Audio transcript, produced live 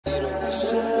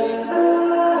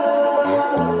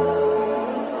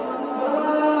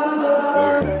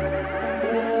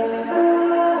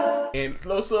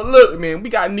So look, man, we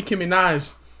got Nicki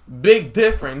Minaj. Big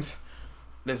difference.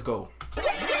 Let's go.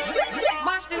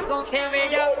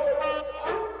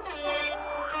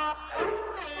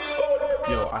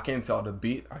 Yo, I can't tell the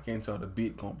beat. I can't tell the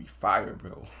beat gonna be fire,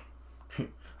 bro.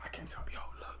 I can't tell. Yo,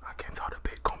 look, I can't tell the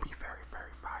beat gonna be very,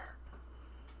 very fire.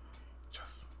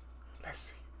 Just let's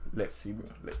see. Let's see, bro.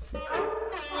 Let's see.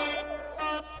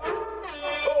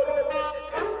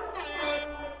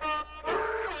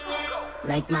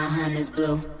 Like my hunters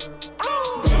blue.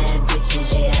 Bad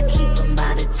bitches, yeah, I keep them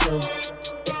by the two.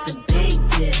 It's a big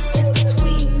difference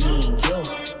between me and you.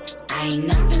 I ain't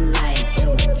nothing like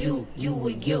you or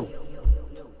you.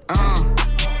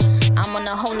 I'm on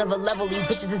a whole nother level. These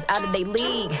bitches is out of their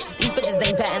league. These bitches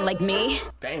ain't batting like me.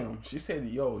 Damn, she said,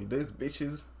 yo, these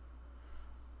bitches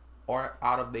are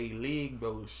out of their league,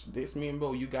 bro. This mean,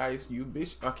 bro, you guys, you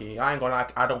bitch. Okay, I ain't gonna lie,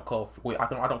 I don't call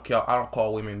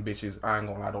women bitches. I ain't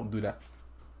gonna lie, I don't do that.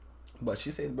 But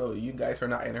she said, bro, you guys are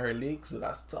not in her league, so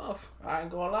that's tough. I ain't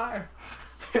gonna lie.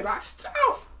 That's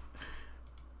tough.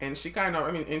 And she kind of,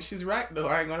 I mean, and she's right though.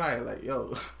 I ain't gonna lie. Like,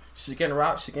 yo, she can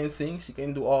rap, she can sing, she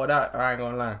can do all that. I ain't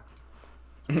gonna lie.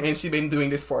 And she been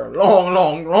doing this for a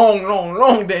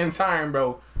long damn time,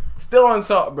 bro. Still on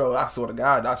top, bro. I swear to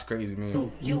God, that's crazy,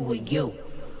 man. You.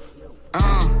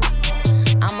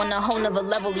 I'm on a whole nother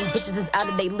level. These bitches is out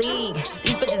of their league.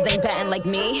 These bitches ain't batting like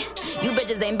me. You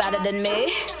bitches ain't better than me.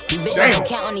 You bitches can't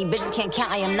count on these bitches can't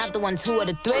count. I am not the 1, 2, or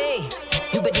the 3.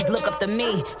 You bitches look up to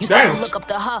me. You say you look up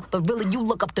to her, but really you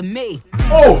look up to me.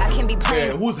 Oh, I can't be playing.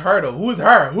 Man, who's her though? Who's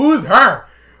her? Who's her?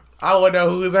 I wanna know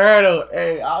who's her though.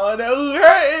 Hey, I wanna know who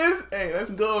her is. Hey,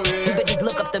 let's go, man. You bitches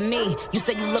look up to me. You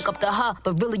say you look up to her,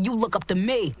 but really you look up to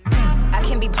me. I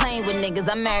can't be playing with niggas.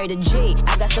 I'm married to G.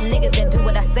 I got some niggas that do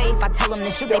what I say. If I tell them to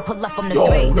shoot, they pull up from the 3.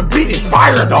 Yo, the beat is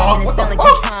fire, dog. What the like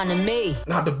fuck? trying to me.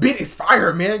 Nah, the beat is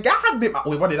fire, man. God damn.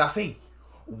 Wait, what did I say?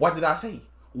 What did I say?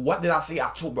 What did I say?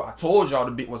 I told y'all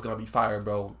the beat was gonna be fire,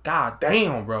 bro. God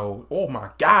damn, bro. Oh my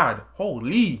God.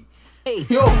 Holy.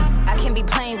 Yo, I can't be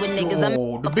playing with niggas.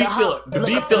 Yo, the beat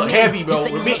feel heavy, bro.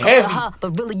 The beat heavy.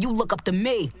 But really, you look up to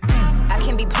me. I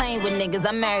can't be playing with niggas.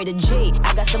 I'm married to G.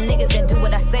 I got some niggas that do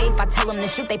what I say. If I tell them to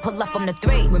shoot, they pull up from the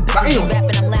 3. When bitches be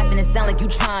rapping, I'm laughing. It sound like you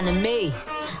trying to me.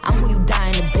 I'm who you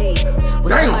dying to be. Will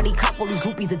somebody cop all these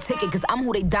groupies a ticket? Cause I'm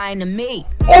who they dying to meet.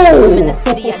 Oh! I'm in the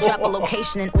city, I drop a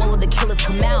location and all of the killers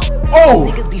come out. Oh!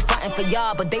 Niggas be fighting for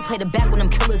y'all, but they play the back when them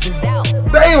killers is out.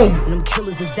 Damn! When them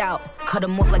killers is out, cut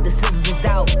them off like the scissors is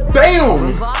out. Damn!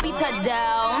 When Bobby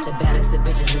touchdown, the baddest of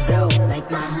bitches is out.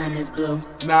 Like my hunters blue.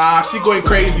 Nah, she going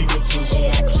crazy. Bitches,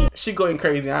 yeah, She going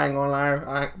crazy. I ain't gonna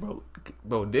lie.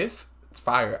 Bro, this it's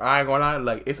fire. I ain't gonna lie.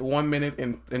 Like, it's 1 minute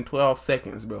and 12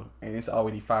 seconds, bro, and it's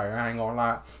already fire. I ain't gonna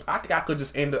lie. I think I could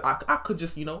just end it. I could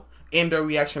just, you know, end the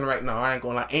reaction right now. I ain't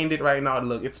gonna lie. End it right now.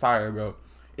 Look, it's fire, bro.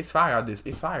 It's fire.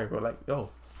 It's fire, bro. Like,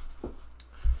 yo.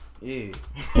 Yeah.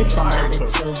 It's fire, bro.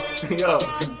 Yo.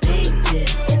 It's a big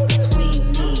difference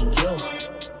between me and you.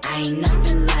 I ain't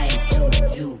nothing like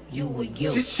you or you.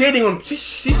 She's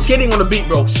shitting on the beat,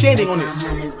 bro. Shitting on it. My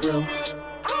hunters blue.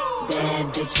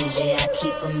 Bad bitches, yeah, I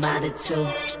keep them by the 2.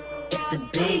 It's a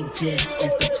big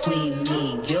difference between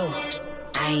me and you.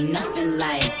 I ain't nothing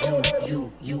like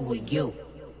you or you.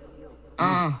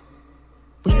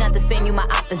 We not the same, you my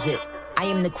opposite. I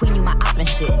am the queen, you my op and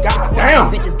shit. God damn.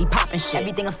 Bitches be popping shit.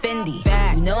 Everything a Fendi.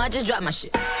 Back. You know I just dropped my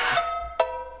shit.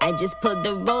 I just put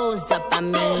the rolls up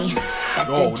on me. Got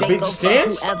the Draco for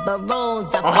whoever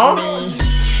rolls up on me.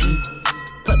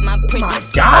 Put my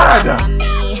pretty God on me.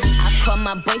 I call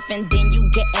my boyfriend, then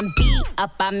you getting beat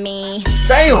up on me.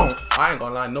 Damn! I ain't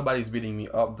gonna lie, nobody's beating me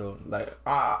up though. Like,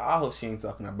 I hope she ain't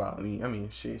talking about me. I mean,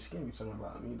 shit, she can't be talking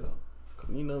about me though. Cause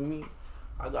you know me,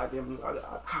 I got them.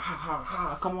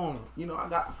 Come on, you know I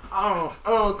got.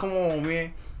 Come on,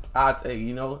 man. I tell you,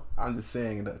 you know, I'm just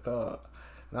saying that.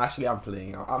 Actually, I'm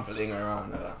playing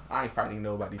around. I ain't fighting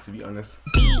nobody, to be honest.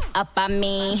 Beat up on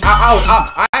me.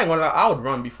 I ain't gonna lie. I would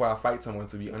run before I fight someone,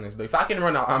 to be honest. Though, if I can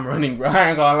run out, I'm running, bro. I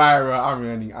ain't gonna lie, bro.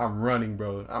 I'm running,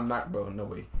 bro. I'm not, bro. No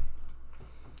way.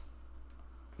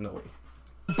 No way.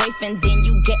 Boyfriend, then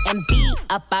you getting beat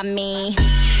up on me.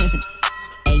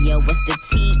 Hey yo, what's the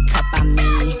teacup on me?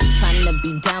 Tryna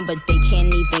be down, but they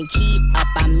can't even keep up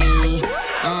on me.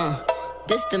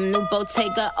 This them new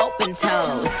Bottega open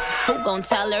toes. Who gon'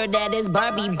 tell her that it's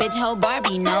Barbie? Bitch, ho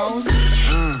Barbie knows.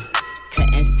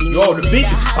 Couldn't see me. Yo, the beat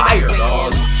is fire,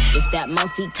 dog. It's that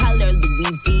multicolor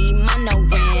Louis V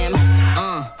monogram.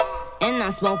 And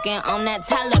I'm smoking on that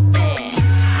Taliban.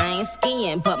 I ain't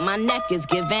skiing, but my neck is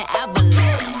giving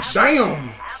avalanche. Damn.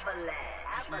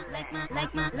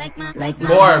 Like my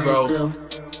Boy, bro.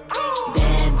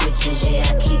 Bad bitch, bitches, yeah,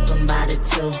 I keep them by the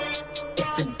two.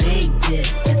 It's a big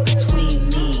difference between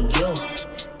me and you.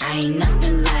 I ain't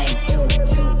nothing like you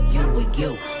or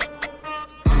you.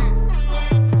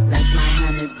 Like my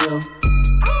honey's blue.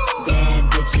 Bad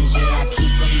bitches, yeah, I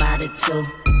keep them by the two.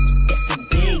 It's a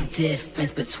big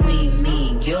difference between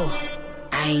me and you.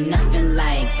 I ain't nothing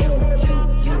like you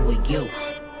or you.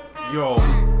 Yo.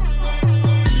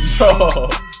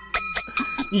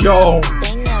 Yo.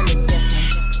 They know the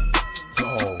difference.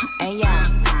 Yo. And yeah,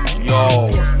 they know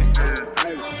the difference.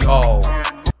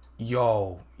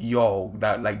 Yo,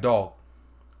 that like dog,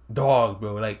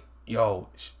 bro, like yo,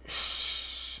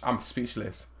 I'm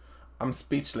speechless,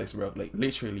 bro, like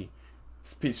literally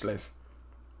speechless,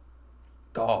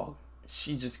 dog.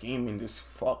 She just came and just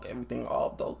fucked everything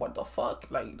up, dog. What the fuck,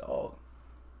 like dog,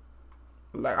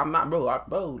 like I'm not,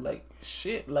 bro, like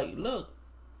shit, like look.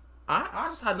 I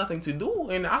just had nothing to do,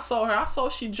 and I saw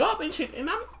she drop and shit, and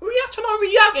I'm reacting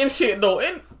and shit though,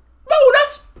 and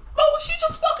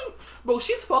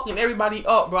she's fucking everybody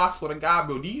up, bro. I swear to God,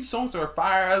 bro, these songs are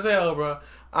fire as hell, bro.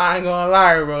 I ain't gonna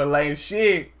lie, bro, like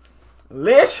shit,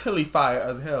 literally fire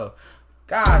as hell.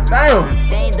 God damn.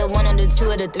 They ain't the one or the two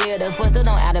or the three or the four, still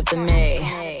don't add up to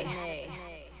me.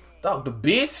 Dog, the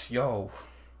bitch, yo,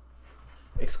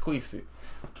 exquisite.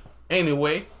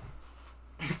 Anyway.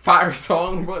 Fire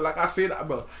song, bro. Like I said,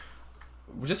 bro.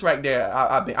 Just right there,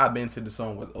 I've been to the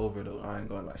song was over though. I ain't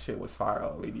gonna lie, shit was fire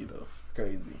already though.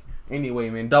 Crazy. Anyway,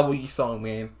 man, W song,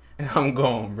 man, and I'm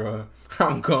gone, bro.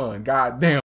 I'm gone. God damn.